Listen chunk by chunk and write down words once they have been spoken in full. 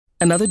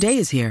Another day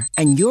is here,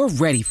 and you're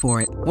ready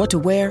for it. What to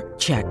wear?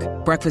 Check.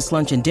 Breakfast,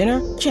 lunch, and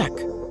dinner? Check.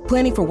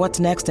 Planning for what's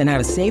next and how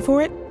to save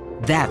for it?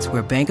 That's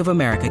where Bank of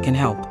America can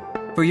help.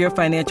 For your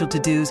financial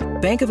to-dos,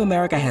 Bank of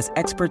America has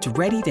experts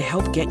ready to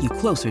help get you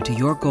closer to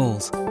your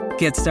goals.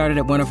 Get started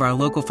at one of our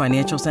local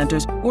financial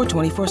centers or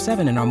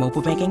 24/7 in our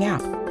mobile banking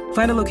app.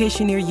 Find a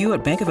location near you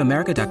at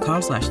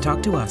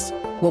bankofamerica.com/talktous.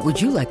 What would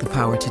you like the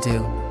power to do?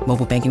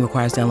 Mobile banking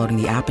requires downloading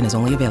the app and is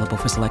only available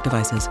for select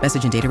devices.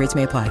 Message and data rates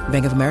may apply.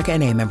 Bank of America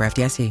N.A., member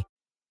FDIC.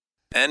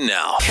 And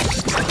now,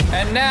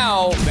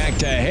 back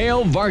to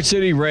Hail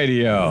Varsity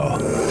Radio.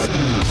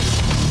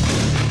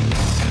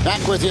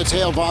 Back with you, it's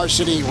Hail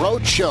Varsity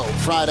Roadshow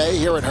Friday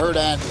here at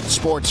Hurrdat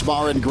Sports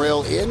Bar and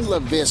Grill in La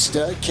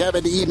Vista.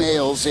 Kevin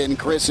emails in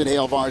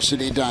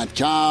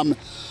chris@hailvarsity.com.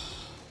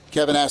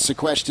 Kevin asks the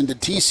question,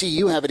 did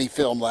TCU have any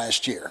film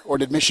last year? Or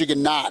did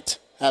Michigan not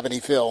have any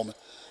film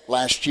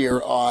last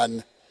year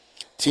on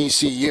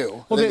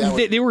TCU? Well,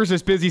 they were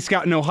just busy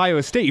scouting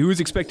Ohio State. Who was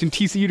expecting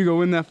TCU to go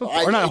win that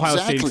football? Or not Ohio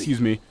State, excuse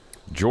me.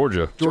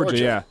 Georgia.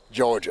 Georgia.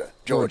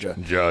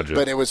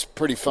 But it was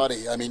pretty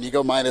funny. I mean, you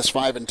go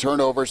 -5 in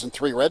turnovers and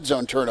 3 red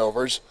zone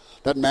turnovers.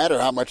 Doesn't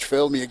matter how much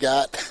film you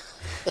got.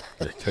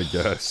 I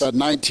guess.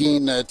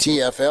 19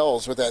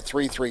 TFLs with that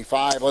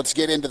 3.35. Let's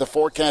get into the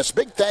forecast.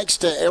 Big thanks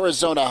to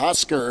Arizona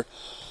Husker.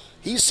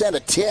 He sent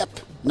a tip,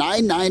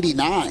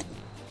 $9.99.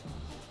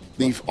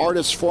 The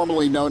artist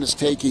formerly known as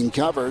Taking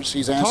Covers.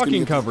 He's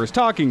asking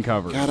Talking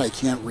covers. God, I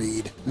can't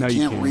read. No, I you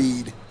can't can't.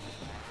 read.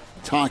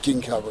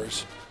 Talking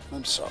Covers.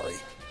 I'm sorry.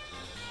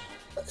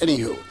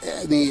 Anywho,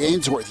 the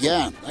Ainsworth.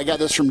 Yeah, I got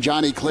this from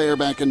Johnny Clare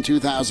back in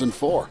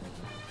 2004.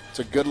 It's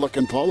a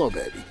good-looking polo,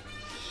 baby.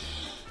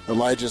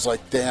 Elijah's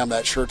like, damn,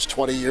 that shirt's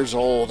 20 years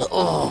old.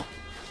 Oh,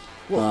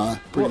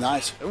 pretty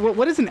nice.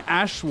 What is an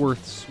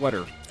Ashworth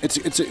sweater?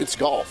 It's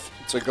golf.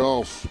 It's a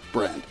golf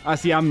brand.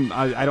 See,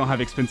 I don't have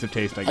expensive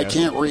taste, I guess. I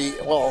can't read.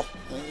 Well,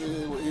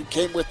 it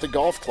came with the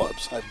golf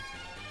clubs. I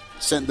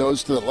sent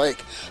those to the lake.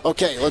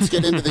 Okay, let's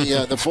get into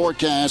the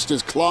forecast.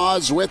 Is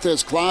Claus with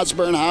us?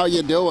 Clausborne, how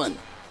you doing?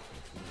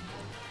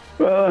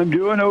 Well, I'm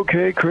doing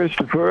okay,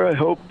 Christopher. I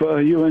hope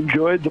you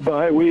enjoyed the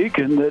bye week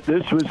and that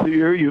this was the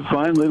year you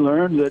finally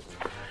learned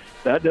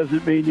that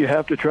doesn't mean you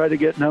have to try to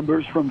get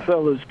numbers from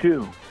fellas,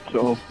 too.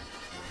 So...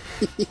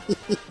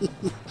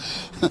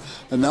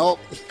 No,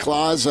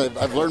 Claus,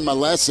 I've learned my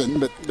lesson,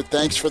 but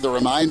thanks for the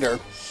reminder.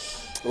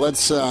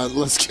 Let's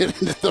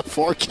get into the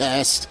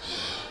forecast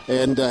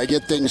and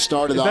get things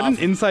started off. Is that an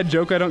inside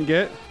joke I don't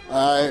get?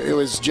 It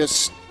was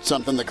just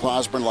something that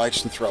Clausborne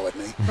likes to throw at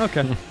me.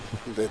 Okay.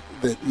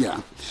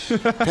 Yeah.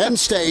 Penn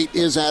State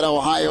is at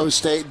Ohio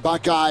State.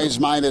 Buckeyes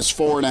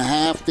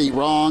 -4.5. The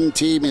wrong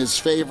team is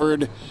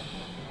favored.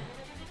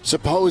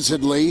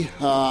 Supposedly,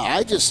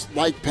 I just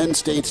like Penn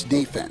State's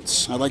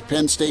defense. I like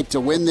Penn State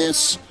to win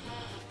this,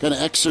 kind of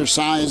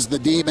exercise the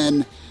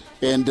demon,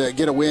 and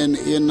get a win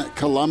in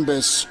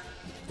Columbus.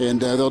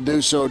 And they'll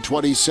do so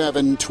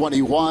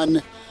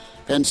 27-21.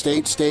 Penn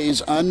State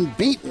stays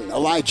unbeaten.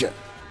 Elijah.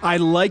 I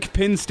like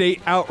Penn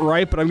State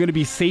outright, but I'm going to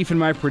be safe in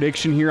my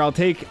prediction here. I'll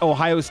take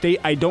Ohio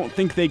State. I don't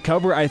think they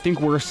cover. I think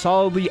we're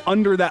solidly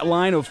under that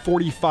line of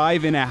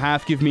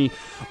 45.5. Give me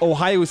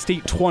Ohio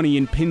State 20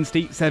 and Penn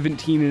State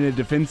 17 in a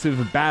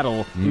defensive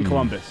battle in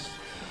Columbus.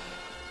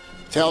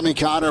 Tell me,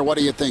 Connor, what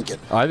are you thinking?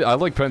 I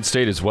like Penn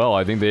State as well.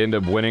 I think they end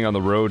up winning on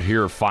the road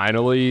here,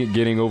 finally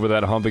getting over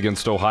that hump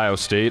against Ohio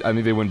State. I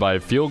think they win by a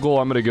field goal.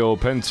 I'm going to go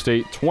Penn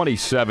State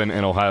 27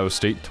 and Ohio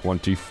State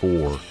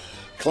 24.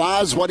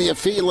 Claus, what are you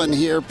feeling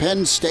here,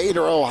 Penn State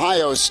or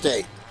Ohio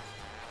State?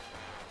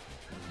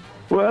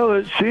 Well,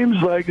 it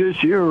seems like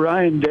this year,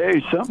 Ryan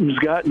Day, something's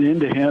gotten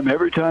into him.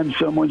 Every time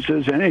someone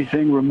says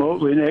anything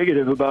remotely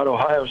negative about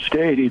Ohio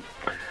State, he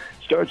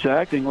starts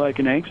acting like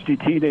an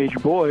angsty teenage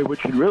boy,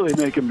 which would really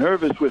make him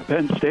nervous with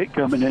Penn State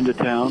coming into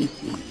town.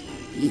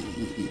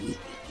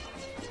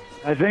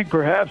 I think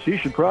perhaps he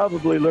should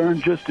probably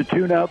learn just to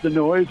tune out the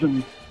noise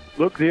and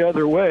look the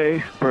other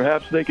way.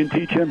 Perhaps they can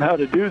teach him how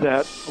to do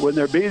that when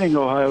they're beating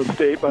Ohio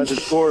State by the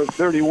score of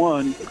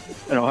 31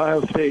 and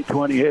Ohio State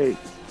 28.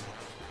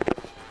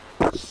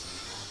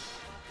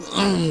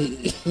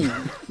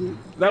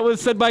 That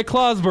was said by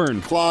Clausborne.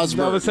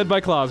 That was said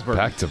by Clausborne.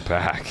 Back to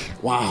back.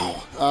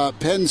 Wow.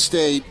 Penn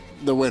State,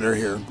 the winner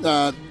here.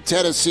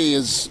 Tennessee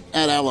is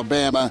at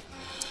Alabama.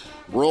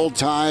 Roll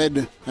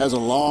Tide has a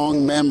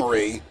long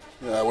memory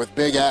with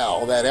Big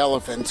Al, that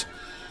elephant,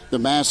 the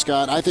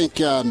mascot. I think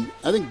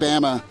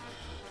Bama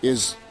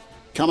is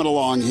coming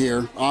along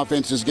here.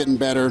 Offense is getting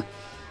better.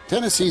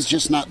 Tennessee's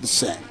just not the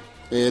same.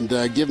 And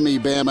give me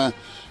Bama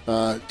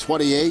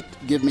 28.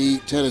 Give me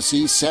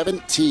Tennessee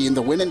 17.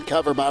 The win and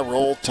cover by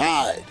Roll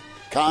Tide.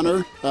 Connor,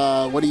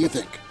 what do you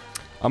think?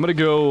 I'm going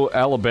to go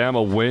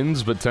Alabama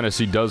wins, but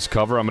Tennessee does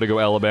cover. I'm going to go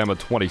Alabama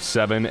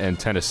 27 and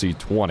Tennessee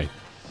 20.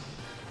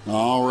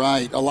 All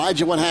right.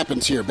 Elijah, what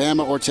happens here,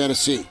 Bama or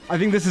Tennessee? I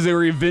think this is a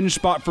revenge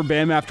spot for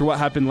Bama after what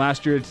happened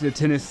last year to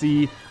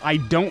Tennessee. I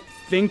don't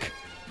think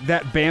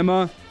that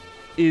Bama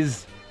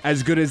is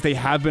as good as they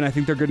have been. I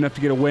think they're good enough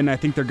to get a win. I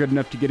think they're good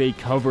enough to get a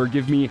cover.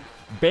 Give me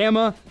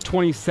Bama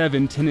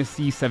 27,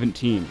 Tennessee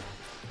 17.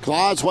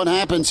 Claus, what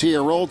happens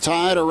here? Roll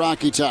Tide or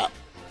Rocky Top?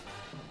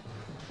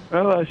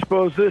 Well, I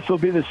suppose this will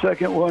be the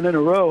second one in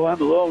a row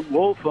I'm a lone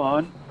wolf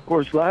on. Of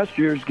course, last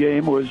year's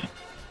game was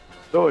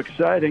so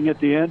exciting at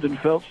the end and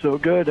felt so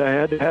good, I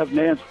had to have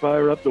Nance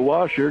fire up the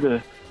washer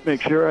to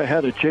make sure I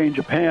had a change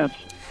of pants.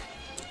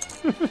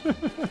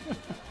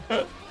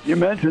 You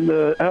mentioned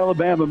the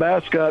Alabama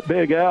mascot,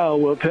 Big Al.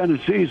 Well,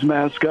 Tennessee's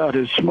mascot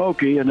is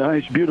Smokey, a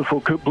nice, beautiful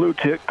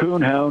blue-tick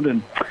coonhound,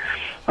 and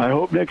I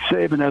hope Nick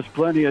Saban has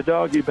plenty of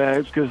doggy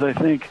bags because I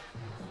think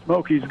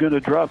Smokey's going to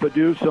drop a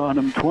deuce on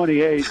him,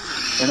 28,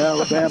 and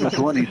Alabama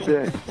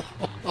 26.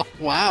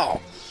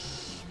 Wow.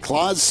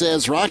 Claus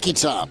says Rocky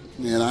Top,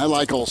 and I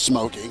like old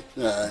Smokey.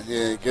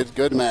 Yeah,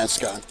 good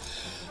mascot.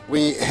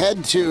 We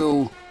head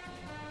to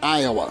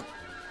Iowa.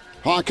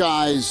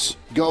 Hawkeyes,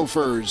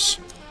 Gophers,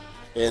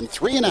 and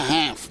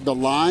 3.5 the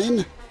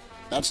line.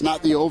 That's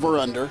not the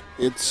over-under.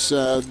 It's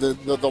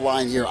the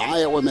line here.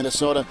 Iowa,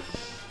 Minnesota.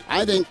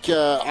 I think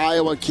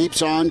Iowa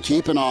keeps on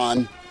keeping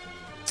on.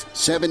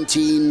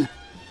 17-13,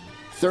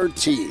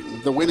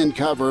 the win and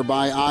cover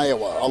by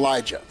Iowa.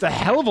 Elijah. It's a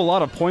hell of a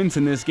lot of points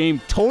in this game.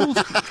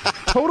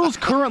 Totals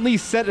currently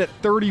set at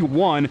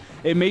 31.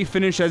 It may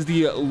finish as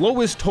the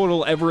lowest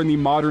total ever in the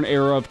modern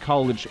era of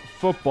college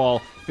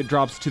football. If it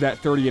drops to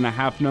that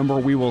 30.5 number,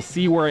 we will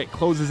see where it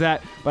closes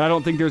at, but I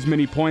don't think there's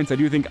many points. I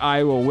do think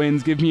Iowa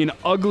wins. Give me an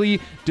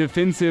ugly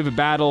defensive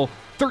battle.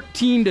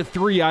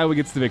 13-3, Iowa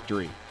gets the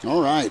victory.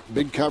 All right,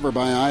 big cover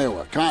by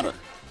Iowa. Connor.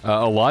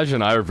 Elijah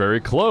and I are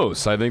very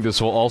close. I think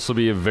this will also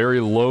be a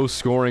very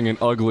low-scoring and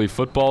ugly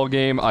football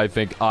game. I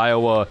think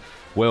Iowa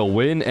will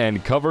win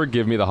and cover.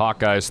 Give me the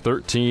Hawkeyes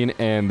 13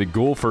 and the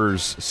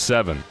Gophers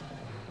 7.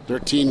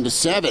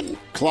 13-7.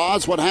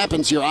 Claus, what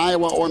happens here,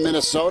 Iowa or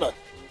Minnesota?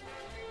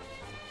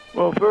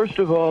 Well, first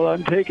of all,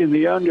 I'm taking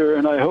the under,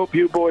 and I hope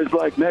you boys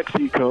like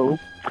Mexico,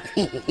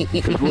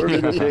 because we're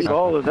going to take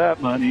all of that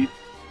money.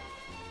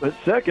 But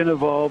second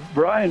of all,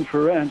 Brian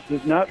Ferentz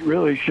has not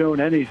really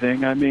shown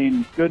anything. I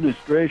mean, goodness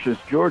gracious,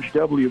 George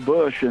W.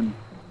 Bush and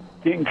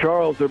King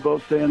Charles are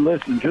both saying,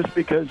 listen, just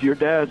because your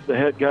dad's the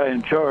head guy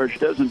in charge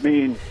doesn't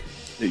mean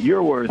that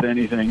you're worth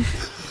anything.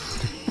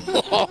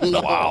 Oh,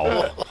 no.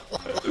 Wow.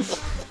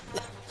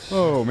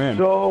 Oh, man.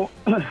 So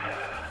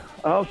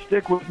I'll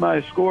stick with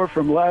my score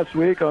from last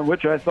week, on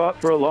which I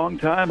thought for a long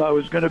time I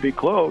was going to be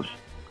close.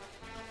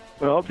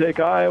 But I'll take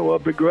Iowa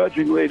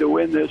begrudgingly to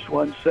win this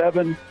one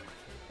 7,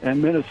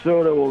 and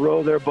Minnesota will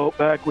roll their boat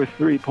back with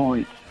 3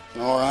 points.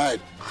 All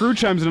right. Crew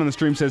chimes in on the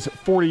stream, says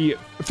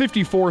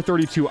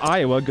 54-32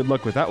 Iowa. Good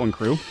luck with that one,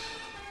 Crew.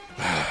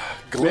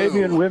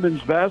 Maybe in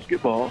women's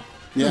basketball.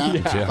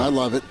 Yeah, I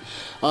love it.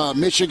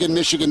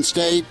 Michigan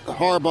State,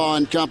 Harbaugh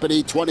and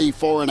company,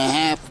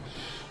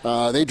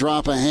 24.5. They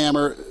drop a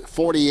hammer,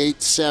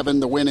 48-7,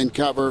 the win and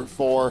cover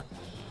for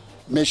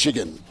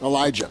Michigan.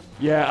 Elijah.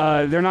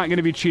 Yeah, they're not going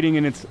to be cheating,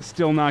 and it's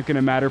still not going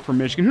to matter for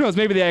Michigan. Who knows?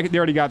 Maybe they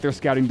already got their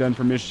scouting done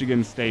for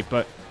Michigan State,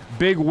 but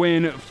big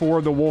win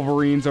for the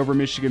Wolverines over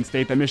Michigan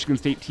State. That Michigan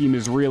State team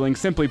is reeling.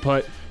 Simply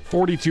put,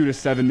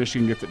 42-7,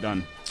 Michigan gets it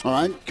done. All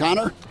right,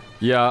 Connor?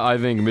 Yeah, I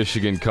think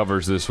Michigan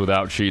covers this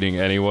without cheating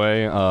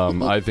anyway.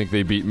 I think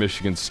they beat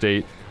Michigan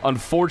State.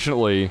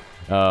 Unfortunately,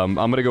 I'm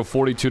going to go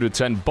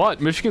 42-10, but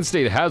Michigan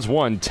State has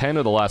won 10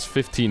 of the last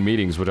 15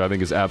 meetings, which I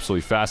think is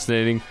absolutely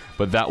fascinating,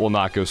 but that will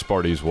not go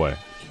Sparty's way.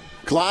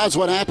 Claus,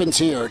 what happens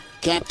here?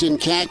 Captain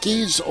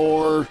Khakis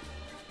or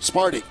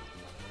Sparty?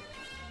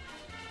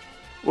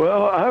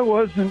 Well, I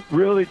wasn't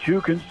really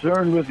too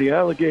concerned with the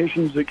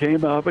allegations that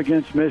came up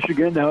against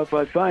Michigan. Now, if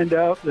I find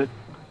out that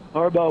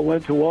Harbaugh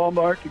went to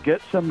Walmart to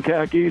get some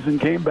khakis and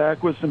came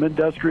back with some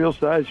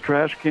industrial-sized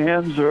trash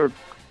cans or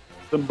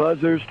some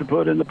buzzers to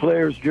put in the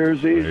players'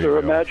 jerseys or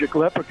a magic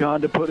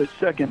leprechaun to put at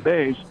second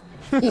base,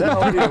 then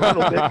I'll be a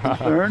little bit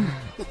concerned.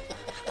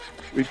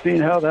 We've seen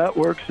how that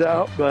works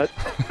out, but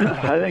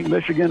I think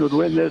Michigan would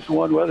win this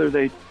one whether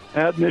they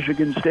had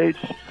Michigan State's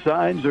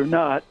signs or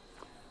not.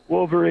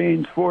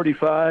 Wolverines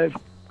 45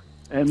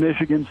 and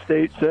Michigan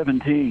State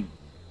 17.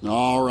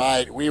 All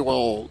right, we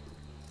will.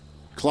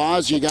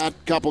 Claus, you got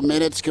a couple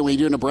minutes. Can we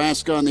do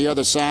Nebraska on the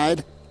other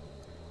side?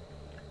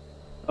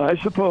 I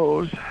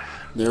suppose.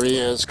 There he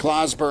is,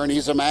 Clausborne.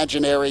 He's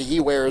imaginary. He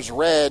wears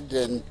red,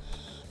 and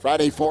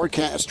Friday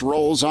forecast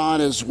rolls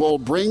on as we'll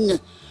bring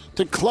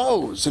to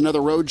close another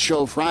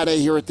Roadshow Friday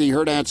here at the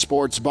Hurrdat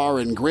Sports Bar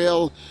and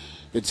Grill.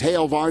 It's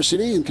Hail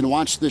Varsity, and can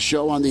watch the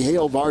show on the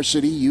Hail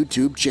Varsity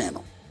YouTube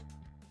channel.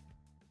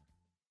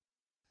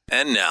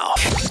 And now,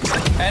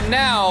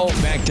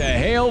 back to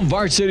Hail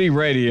Varsity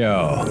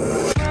Radio.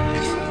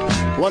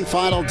 One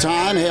final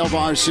time, Hail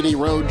Varsity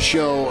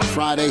Roadshow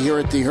Friday here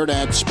at the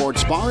Hurrdat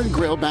Sports Bar and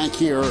Grill. Back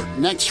here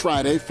next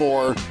Friday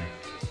for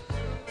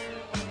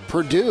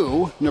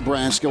Purdue,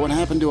 Nebraska. What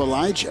happened to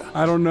Elijah?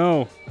 I don't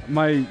know.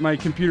 My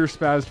computer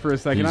spazzed for a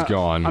second. He's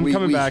gone. I'm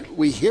coming back.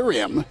 We hear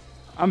him.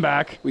 I'm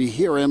back. We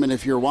hear him, and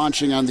if you're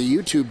watching on the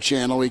YouTube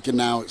channel, we can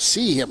now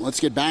see him. Let's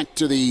get back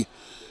to the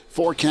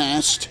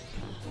forecast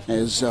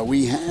as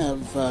we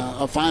have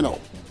a final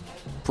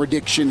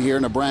prediction here.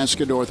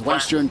 Nebraska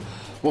Northwestern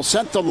We'll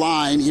set the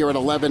line here at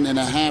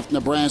 11.5.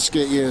 Nebraska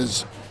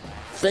is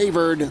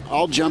favored.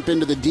 I'll jump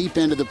into the deep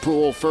end of the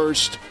pool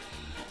first.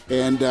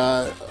 And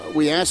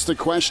we asked the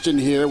question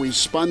here. We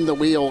spun the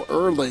wheel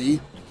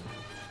early.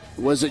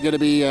 Was it going to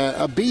be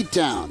a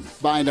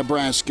beatdown by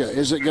Nebraska?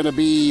 Is it going to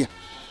be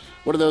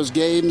one of those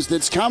games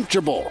that's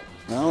comfortable?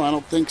 Well, I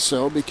don't think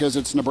so because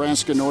it's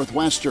Nebraska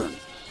Northwestern.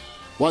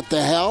 What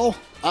the hell?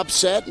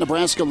 Upset.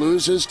 Nebraska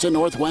loses to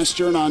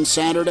Northwestern on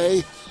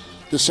Saturday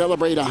to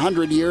celebrate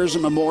 100 years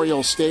at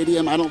Memorial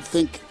Stadium. I don't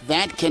think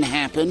that can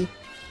happen,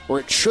 or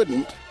it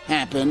shouldn't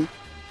happen.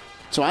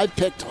 So I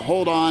picked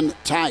hold on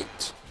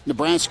tight.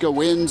 Nebraska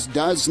wins,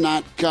 does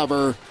not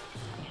cover.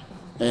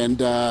 And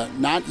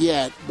not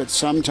yet, but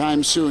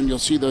sometime soon you'll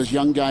see those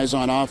young guys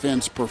on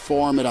offense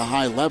perform at a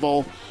high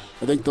level.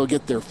 I think they'll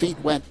get their feet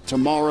wet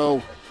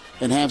tomorrow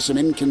and have some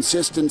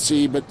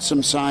inconsistency, but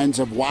some signs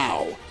of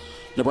wow.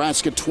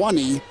 Nebraska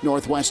 20,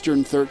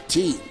 Northwestern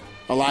 13.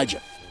 Elijah.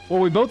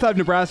 Well, we both have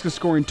Nebraska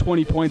scoring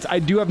 20 points. I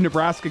do have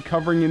Nebraska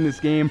covering in this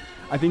game.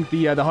 I think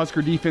the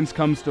Husker defense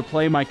comes to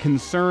play. My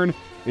concern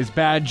is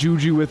bad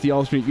juju with the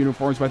alternate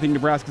uniforms, but I think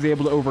Nebraska's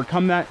able to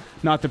overcome that.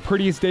 Not the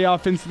prettiest day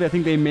offensively. I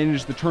think they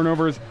managed the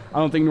turnovers. I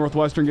don't think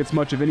Northwestern gets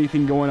much of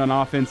anything going on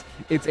offense.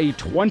 It's a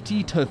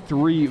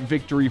 20-3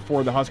 victory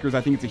for the Huskers.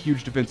 I think it's a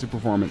huge defensive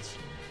performance.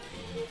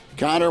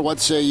 Connor, what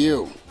say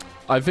you?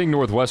 I think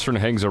Northwestern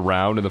hangs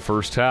around in the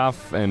first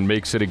half and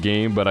makes it a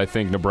game, but I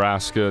think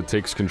Nebraska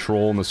takes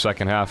control in the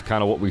second half,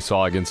 kind of what we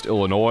saw against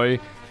Illinois.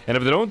 And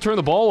if they don't turn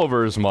the ball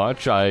over as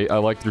much, I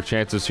like their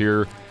chances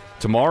here.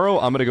 Tomorrow,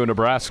 I'm going to go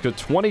Nebraska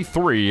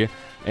 23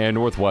 and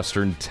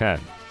Northwestern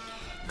 10.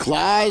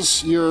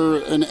 Claus,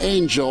 you're an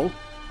angel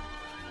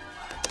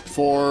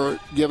for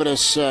giving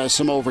us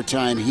some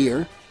overtime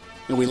here.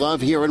 And we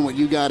love hearing what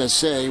you got to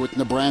say with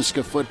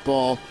Nebraska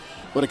football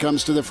when it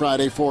comes to the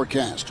Friday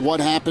forecast.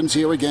 What happens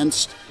here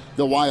against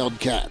the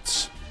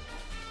Wildcats?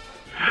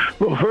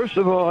 Well, first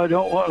of all, I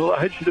don't want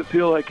Elijah to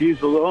feel like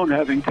he's alone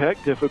having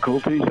tech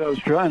difficulties. I was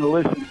trying to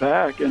listen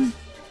back, and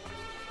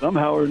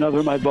somehow or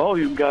another my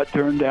volume got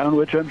turned down,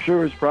 which I'm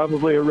sure is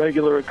probably a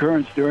regular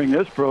occurrence during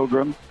this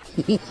program.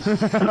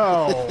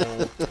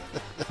 Oh.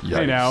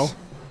 I know.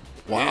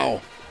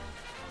 Wow.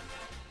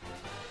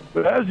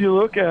 But as you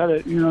look at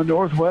it,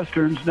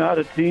 Northwestern's not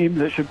a team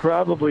that should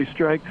probably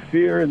strike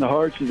fear in the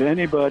hearts of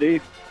anybody.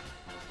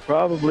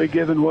 Probably,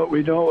 given what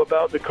we know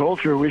about the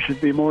culture, we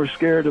should be more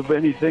scared of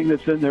anything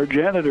that's in their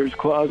janitor's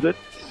closet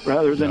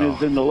rather than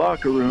is in the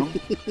locker room.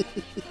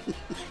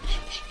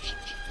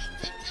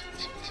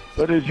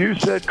 But as you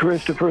said,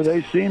 Christopher,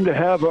 they seem to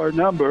have our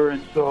number,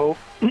 and so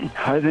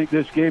I think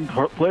this game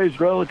plays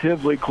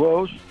relatively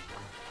close.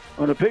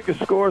 I'm going to pick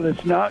a score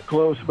that's not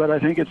close, but I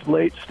think it's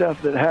late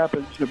stuff that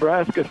happens.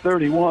 Nebraska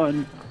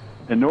 31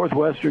 and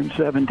Northwestern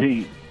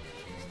 17.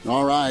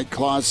 All right,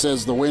 Claus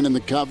says the win and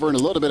the cover and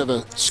a little bit of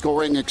a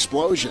scoring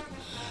explosion.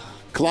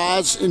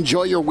 Claus,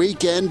 enjoy your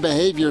weekend.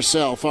 Behave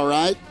yourself, all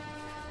right?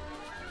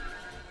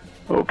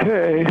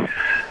 Okay.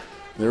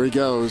 There he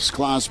goes,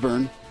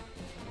 Clausborne.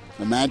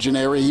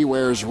 Imaginary, he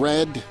wears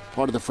red,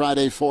 part of the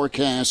Friday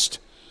forecast.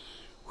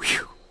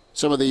 Whew.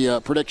 Some of the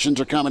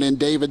predictions are coming in.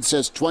 David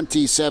says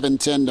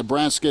 27-10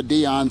 Nebraska.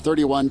 Dion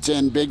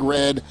 31-10 Big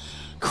Red.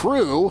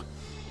 Crew.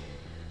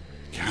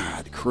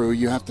 God, Crew,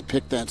 you have to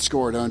pick that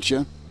score, don't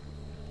you?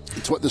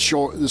 It's what the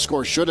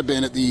score should have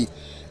been at the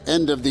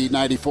end of the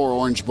 94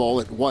 Orange Bowl.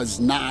 It was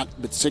not,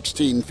 but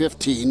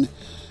 16-15.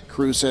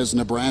 Crew says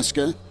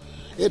Nebraska.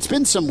 It's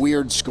been some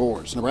weird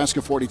scores. Nebraska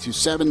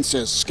 42-7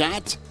 says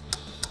Scott.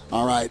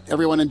 All right,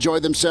 everyone enjoy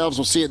themselves.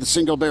 We'll see you at the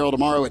Single Barrel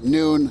tomorrow at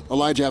noon.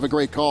 Elijah, have a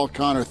great call.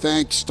 Connor,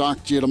 thanks.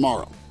 Talk to you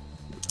tomorrow.